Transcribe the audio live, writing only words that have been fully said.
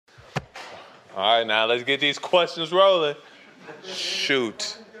All right, now let's get these questions rolling.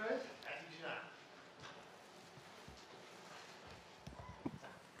 Shoot.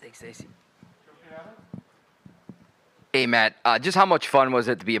 Thanks, Stacey. Hey, Matt, just how much fun was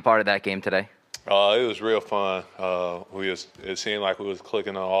it to be a part of that game today? It was real fun. It seemed like we was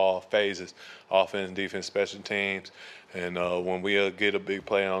clicking on all phases, offense, defense, special teams. And when we get a big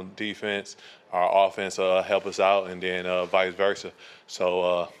play on defense, our offense help us out, and then vice versa.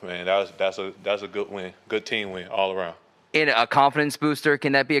 So, man, that's a good win, good team win all around. In a confidence booster,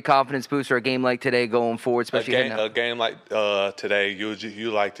 can that be a confidence booster, a game like today going forward, especially A game like today,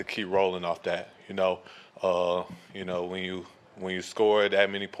 you like to keep rolling off that. When you score that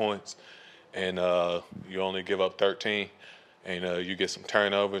many points, and you only give up 13, and you get some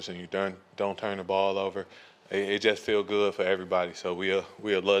turnovers, and you don't turn the ball over, it just feels good for everybody. So we'll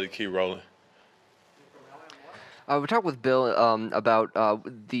love to keep rolling. We talked with Bill about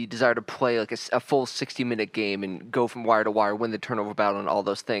the desire to play like a full 60-minute game and go from wire to wire, win the turnover battle, and all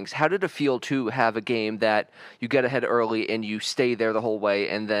those things. How did it feel to have a game that you get ahead early and you stay there the whole way,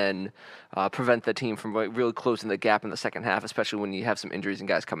 and then prevent the team from really closing the gap in the second half, especially when you have some injuries and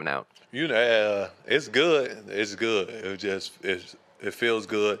guys coming out? It's good. It's good. It feels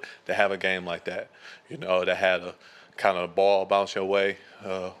good to have a game like that. To have a kind of ball bounce your way,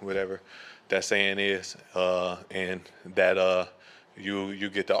 whatever that saying is, and that you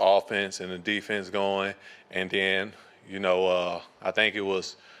get the offense and the defense going, and then I think it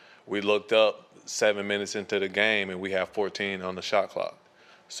was we looked up 7 minutes into the game and we have 14 on the shot clock,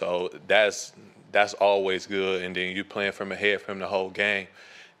 so that's always good. And then you playing from ahead from the whole game,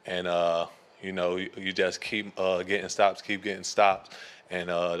 and you just keep getting stops, and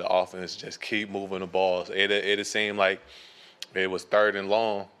the offense just keep moving the balls. It seemed like it was 3rd and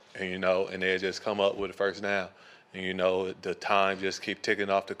long. And they just come up with a first down. And, the time just keep ticking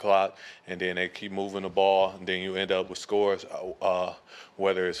off the clock, and then they keep moving the ball, and then you end up with scores,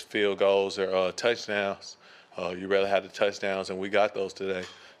 whether it's field goals or touchdowns. You rather have the touchdowns, and we got those today.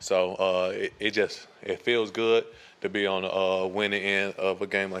 So it feels good to be on the winning end of a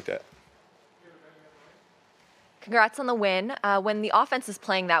game like that. Congrats on the win. When the offense is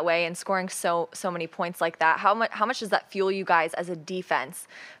playing that way and scoring so many points like that, how much does that fuel you guys as a defense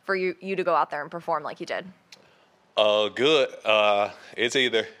for you to go out there and perform like you did? Good.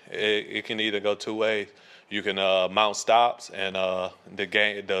 It can either go two ways. You can mount stops, and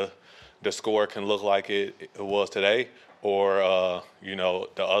the score can look like it was today, or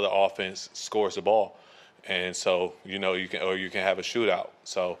the other offense scores the ball, and so you can have a shootout.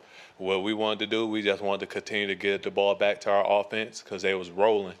 So what we wanted to do, we just wanted to continue to get the ball back to our offense because they was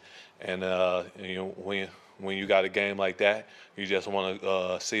rolling. And when you got a game like that, you just want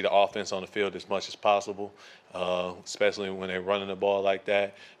to see the offense on the field as much as possible, especially when they're running the ball like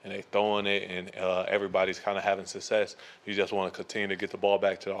that and they throwing it, and everybody's kind of having success. You just want to continue to get the ball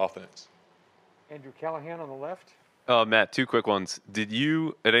back to the offense. Andrew Callahan on the left. Matt, 2 quick ones. Did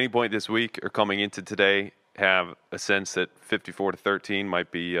you, at any point this week or coming into today, have a sense that 54-13 might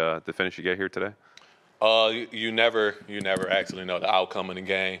be the finish you get here today? You never actually know the outcome of the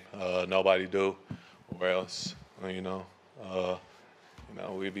game. Nobody do, or else we'd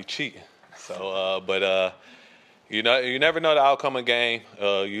be cheating. So, but you never know the outcome of the game.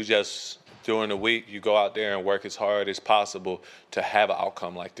 You just during the week you go out there and work as hard as possible to have an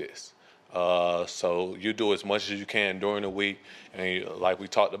outcome like this. So you do as much as you can during the week, and like we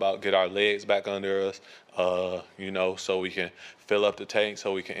talked about, get our legs back under us, so we can fill up the tank,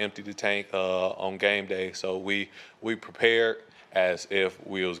 so we can empty the tank on game day. So we prepared as if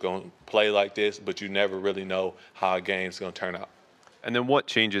we was going to play like this, but you never really know how a game's going to turn out. And then what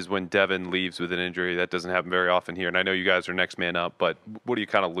changes when Devin leaves with an injury? That doesn't happen very often here, and I know you guys are next man up, but what do you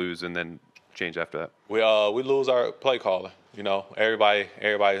kind of lose and then change after that? We lose our play caller.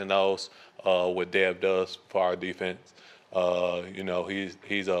 Everybody knows what Dev does for our defense.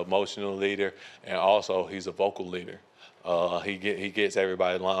 He's an emotional leader, and also he's a vocal leader. He gets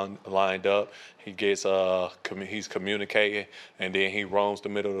everybody lined up. He gets he's communicating, and then he roams the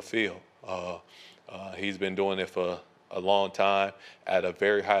middle of the field. He's been doing it for a long time at a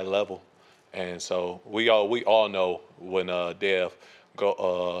very high level, and so we all know when Dev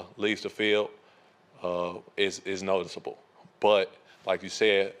leaves the field, is noticeable. But like you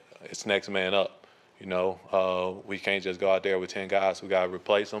said, it's next man up. We can't just go out there with 10 guys. We got to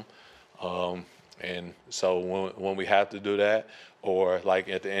replace them. And so when we have to do that, or like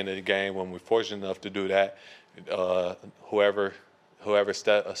at the end of the game when we're fortunate enough to do that, whoever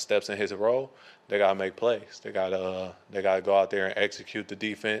steps in his role, they got to make plays. They got to go out there and execute the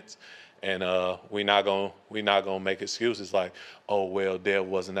defense And we're not gonna make excuses like, oh well, Deb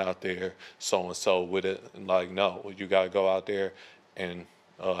wasn't out there, so and so with it. Like, no, you gotta go out there and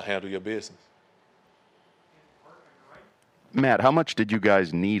handle your business. Matt, how much did you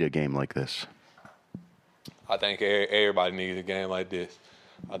guys need a game like this? I think everybody needs a game like this.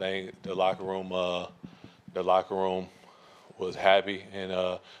 I think the locker room was happy, and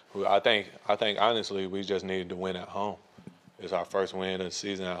I think honestly we just needed to win at home. It's our first win of the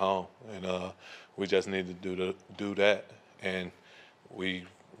season at home, and we just need to do that. And we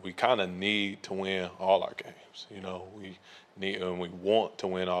kind of need to win all our games. You know, we need and we want to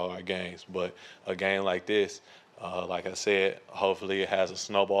win all our games. But a game like this, like I said, hopefully it has a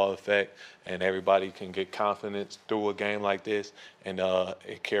snowball effect, and everybody can get confidence through a game like this, and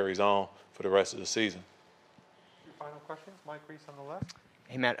it carries on for the rest of the season. Your final questions, Mike Reese on the left.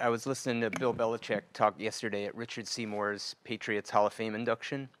 Hey, Matt, I was listening to Bill Belichick talk yesterday at Richard Seymour's Patriots Hall of Fame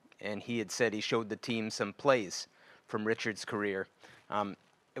induction, and he had said he showed the team some plays from Richard's career.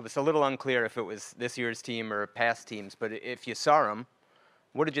 It was a little unclear if it was this year's team or past teams, but if you saw them,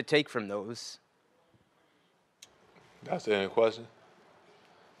 what did you take from those? That's the end of the question?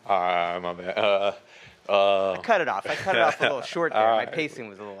 All right, my bad. I cut it off. A little short there. My right. pacing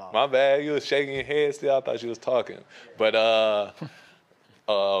was a little off. My bad. You was shaking your head still. I thought you was talking. But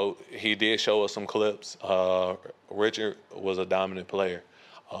he did show us some clips. Richard was a dominant player.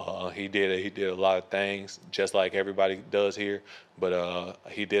 He did a lot of things, just like everybody does here, but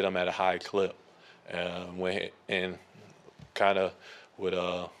he did them at a high clip. And kind of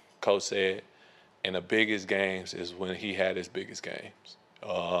what Coach said, in the biggest games is when he had his biggest games.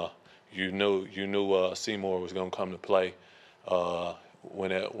 You knew Seymour was going to come to play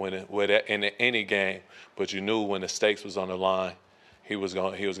in any game, but you knew when the stakes was on the line, he was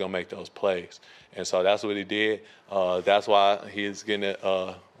going to make those plays, and so that's what he did. That's why he's getting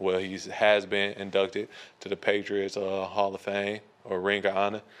he has been inducted to the Patriots Hall of Fame or Ring of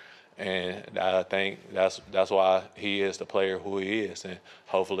Honor, and I think that's why he is the player who he is, and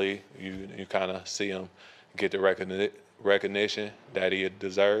hopefully you kind of see him get the recognition that he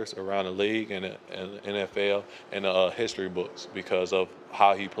deserves around the league and the NFL and the history books because of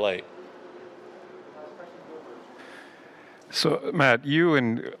how he played. So, Matt, you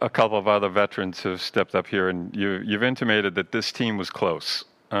and a couple of other veterans have stepped up here, and you've intimated that this team was close.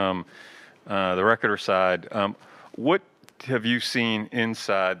 The record aside, what have you seen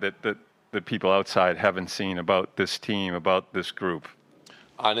inside that people outside haven't seen about this team, about this group?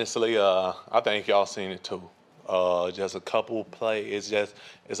 Honestly, I think y'all seen it too. Just a couple plays.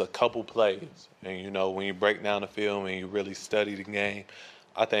 It's a couple plays, and you know when you break down the film and you really study the game,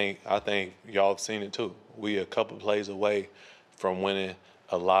 I think y'all have seen it too. We a couple plays away from winning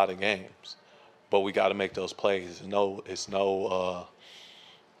a lot of games, but we got to make those plays. We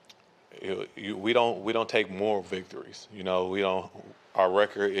don't take moral victories. You know, we don't. Our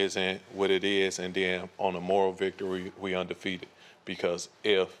record isn't what it is, and then on a moral victory we undefeated. Because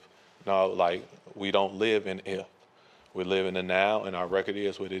we don't live in if. We live in the now, and our record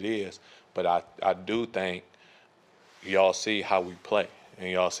is what it is. But I do think y'all see how we play, and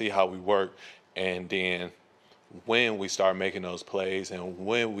y'all see how we work, and then when we start making those plays, and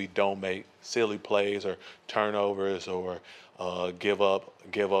when we don't make silly plays or turnovers or give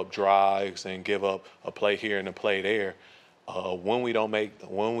up drives and give up a play here and a play there, when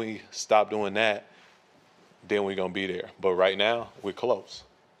we stop doing that, then we're gonna be there. But right now, we're close.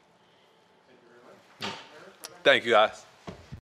 Thank you, guys.